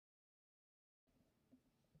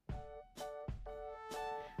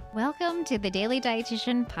Welcome to the Daily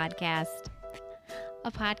Dietitian Podcast,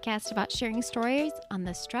 a podcast about sharing stories on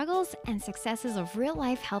the struggles and successes of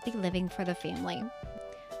real-life healthy living for the family.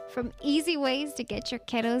 From easy ways to get your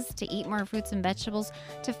kiddos to eat more fruits and vegetables,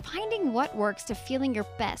 to finding what works to feeling your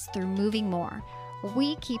best through moving more,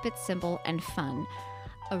 we keep it simple and fun.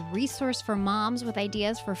 A resource for moms with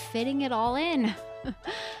ideas for fitting it all in.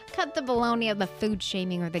 Cut the baloney of the food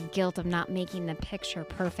shaming or the guilt of not making the picture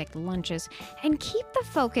perfect lunches and keep the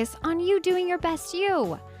focus on you doing your best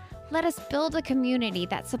you. Let us build a community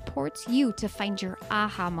that supports you to find your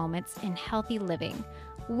aha moments in healthy living.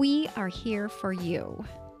 We are here for you.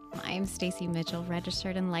 I'm Stacy Mitchell,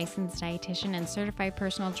 registered and licensed dietitian and certified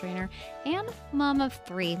personal trainer and mom of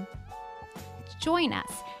 3. Join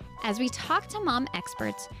us as we talk to mom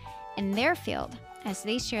experts in their field as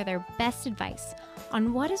they share their best advice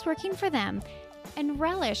on what is working for them and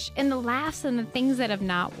relish in the laughs and the things that have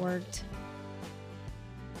not worked.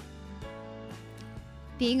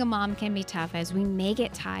 Being a mom can be tough as we may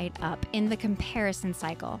get tied up in the comparison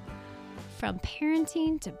cycle. From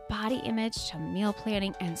parenting to body image to meal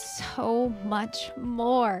planning and so much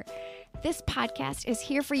more. This podcast is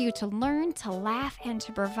here for you to learn, to laugh, and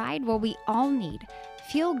to provide what we all need.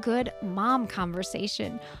 Feel good mom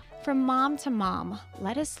conversation. From mom to mom,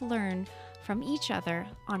 let us learn from each other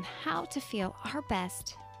on how to feel our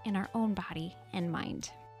best in our own body and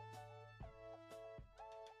mind.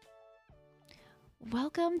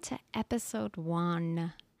 Welcome to episode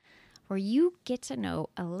 1, where you get to know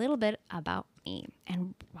a little bit about me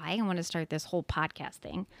and why I want to start this whole podcast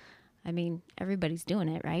thing. I mean, everybody's doing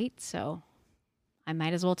it, right? So I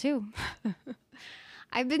might as well too.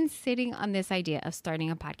 I've been sitting on this idea of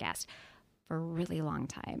starting a podcast for a really long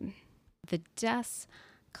time. The dust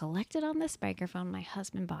collected on this microphone my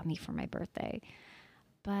husband bought me for my birthday.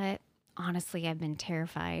 But honestly, I've been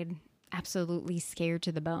terrified, absolutely scared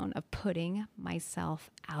to the bone of putting myself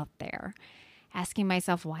out there, asking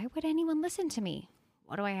myself, why would anyone listen to me?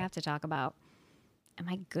 What do I have to talk about? Am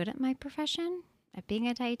I good at my profession? At being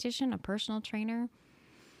a dietitian, a personal trainer?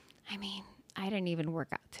 I mean, I didn't even work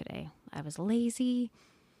out today. I was lazy,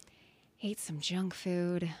 ate some junk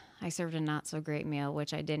food. I served a not so great meal,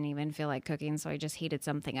 which I didn't even feel like cooking, so I just heated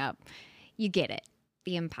something up. You get it,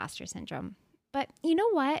 the imposter syndrome. But you know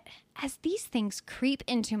what? As these things creep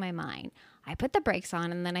into my mind, I put the brakes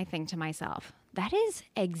on and then I think to myself, that is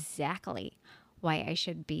exactly why I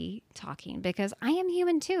should be talking, because I am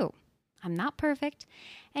human too. I'm not perfect.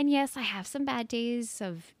 And yes, I have some bad days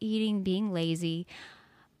of eating, being lazy,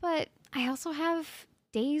 but I also have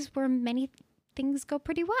days where many things go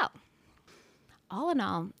pretty well. All in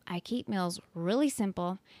all, I keep meals really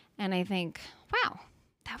simple, and I think, wow,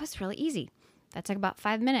 that was really easy. That took about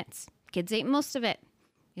 5 minutes. Kids ate most of it.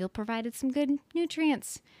 Meal provided some good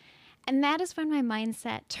nutrients. And that is when my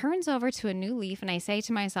mindset turns over to a new leaf, and I say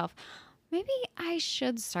to myself, maybe I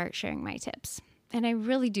should start sharing my tips. And I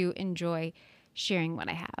really do enjoy sharing what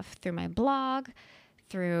I have through my blog,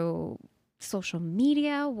 through social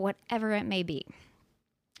media, whatever it may be.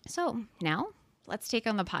 So now let's take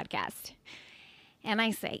on the podcast. And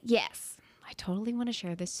I say, yes, I totally want to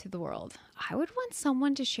share this to the world. I would want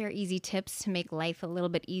someone to share easy tips to make life a little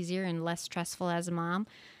bit easier and less stressful as a mom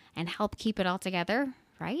and help keep it all together,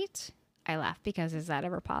 right? I laugh because is that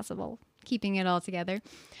ever possible? Keeping it all together,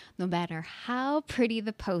 no matter how pretty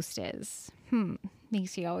the post is.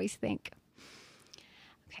 Makes you always think.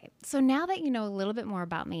 Okay, so now that you know a little bit more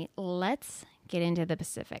about me, let's get into the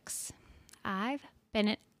specifics. I've been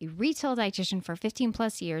a retail dietitian for 15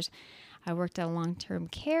 plus years. I worked at a long-term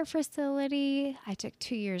care facility. I took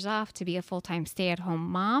 2 years off to be a full-time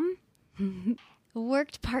stay-at-home mom.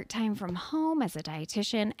 Worked part-time from home as a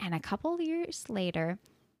dietitian, and a couple years later,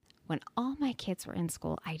 when all my kids were in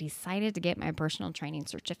school, I decided to get my personal training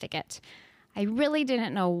certificate. I really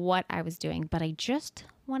didn't know what I was doing, but I just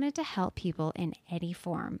wanted to help people in any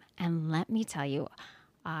form. And let me tell you,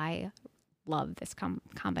 I love this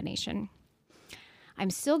combination. I'm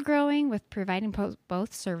still growing with providing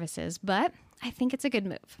both services, but I think it's a good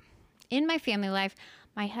move. In my family life,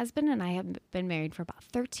 my husband and I have been married for about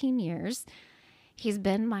 13 years. He's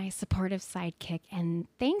been my supportive sidekick, and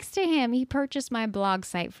thanks to him, he purchased my blog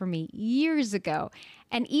site for me years ago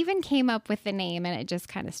and even came up with the name, and it just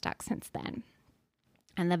kind of stuck since then.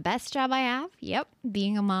 And the best job I have,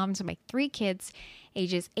 being a mom to my 3 kids,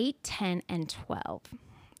 ages 8, 10, and 12.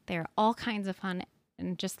 They're all kinds of fun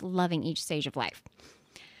and just loving each stage of life.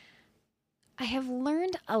 I have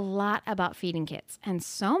learned a lot about feeding kids, and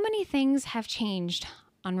so many things have changed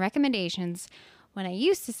on recommendations when I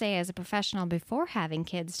used to say as a professional before having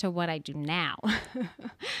kids to what I do now.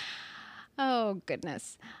 Oh,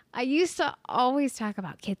 goodness. I used to always talk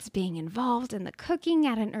about kids being involved in the cooking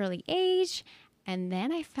at an early age. And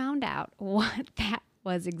then I found out what that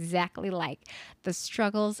was exactly like, the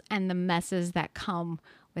struggles and the messes that come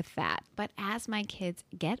with that. But as my kids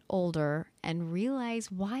get older and realize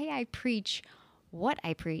why I preach what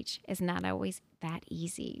I preach is not always that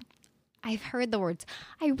easy. I've heard the words,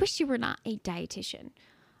 I wish you were not a dietitian.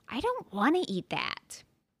 I don't want to eat that.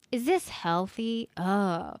 Is this healthy?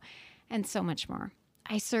 Oh, and so much more.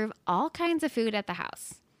 I serve all kinds of food at the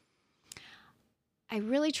house. I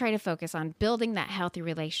really try to focus on building that healthy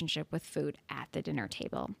relationship with food at the dinner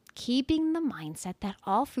table, keeping the mindset that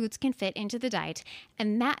all foods can fit into the diet,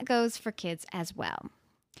 and that goes for kids as well.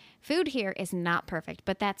 Food here is not perfect,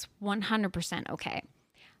 but that's 100% okay.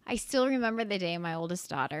 I still remember the day my oldest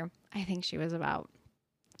daughter, I think she was about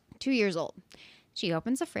 2 years old, she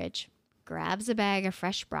opens the fridge, grabs a bag of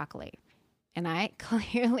fresh broccoli, and I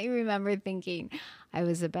clearly remember thinking I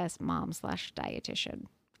was the best mom/dietitian.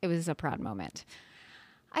 It was a proud moment.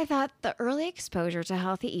 I thought the early exposure to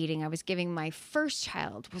healthy eating I was giving my first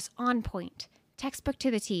child was on point. Textbook to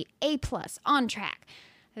the T, A+, on track.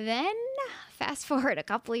 Then, fast forward a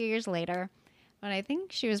couple of years later, when I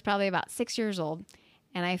think she was probably about 6 years old,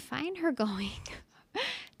 and I find her going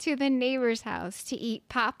to the neighbor's house to eat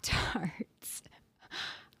Pop-Tarts.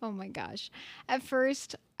 Oh my gosh. At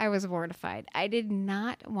first, I was mortified. I did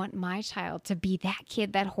not want my child to be that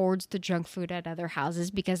kid that hoards the junk food at other houses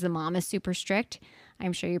because the mom is super strict.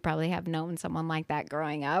 I'm sure you probably have known someone like that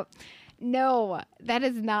growing up. No, that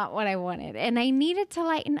is not what I wanted. And I needed to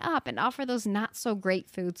lighten up and offer those not so great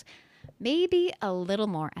foods, maybe a little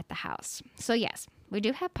more at the house. So yes, we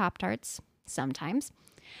do have Pop-Tarts sometimes.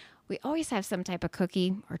 We always have some type of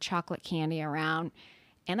cookie or chocolate candy around.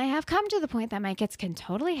 And I have come to the point that my kids can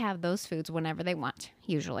totally have those foods whenever they want,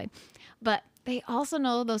 usually. But they also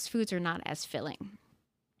know those foods are not as filling.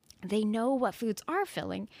 They know what foods are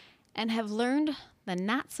filling and have learned the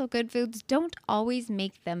not so good foods don't always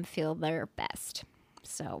make them feel their best.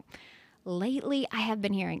 So lately I have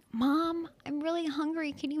been hearing, Mom, I'm really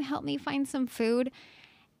hungry. Can you help me find some food?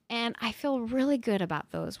 And I feel really good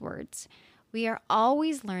about those words. We are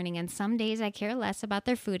always learning, and some days I care less about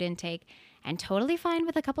their food intake and totally fine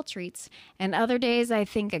with a couple treats. And other days I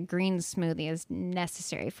think a green smoothie is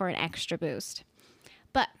necessary for an extra boost.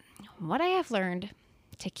 But what I have learned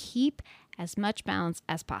to keep as much balance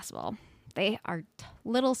as possible. They are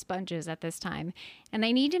little sponges at this time, and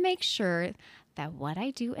I need to make sure that what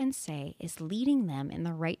I do and say is leading them in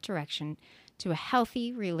the right direction to a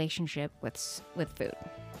healthy relationship with food.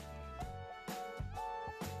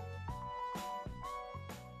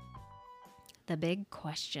 The big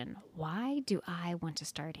question, why do I want to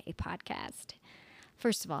start a podcast?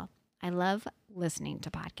 First of all, I love listening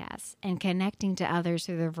to podcasts and connecting to others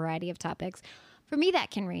through the variety of topics. For me, that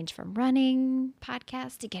can range from running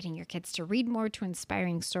podcasts to getting your kids to read more to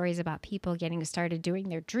inspiring stories about people getting started doing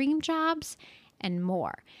their dream jobs and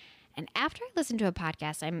more. And after I listen to a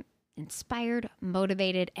podcast, I'm inspired,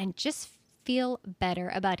 motivated, and just feel better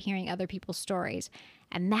about hearing other people's stories.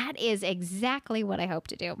 And that is exactly what I hope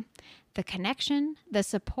to do. The connection, the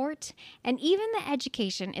support, and even the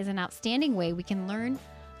education is an outstanding way we can learn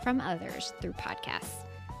from others through podcasts.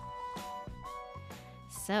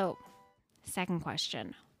 So, second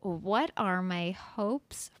question, what are my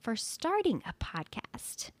hopes for starting a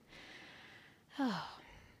podcast?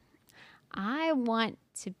 I want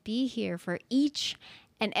to be here for each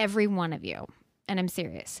and every one of you. And I'm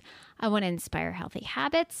serious. I want to inspire healthy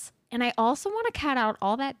habits. And I also want to cut out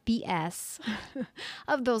all that BS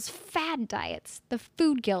of those fad diets, the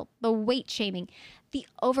food guilt, the weight shaming, the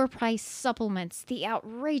overpriced supplements, the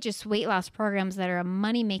outrageous weight loss programs that are a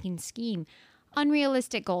money-making scheme,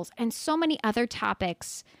 unrealistic goals, and so many other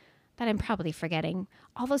topics that I'm probably forgetting.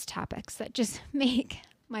 All those topics that just make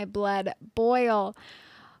my blood boil.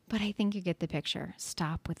 But I think you get the picture.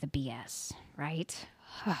 Stop with the BS, right?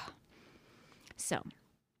 So,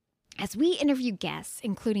 as we interview guests,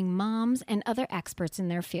 including moms and other experts in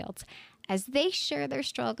their fields, as they share their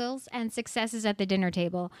struggles and successes at the dinner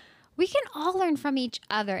table, we can all learn from each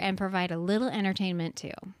other and provide a little entertainment too.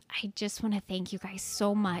 I just want to thank you guys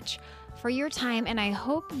so much for your time, and I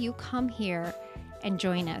hope you come here and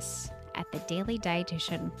join us at the Daily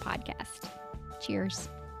Dietitian podcast. Cheers.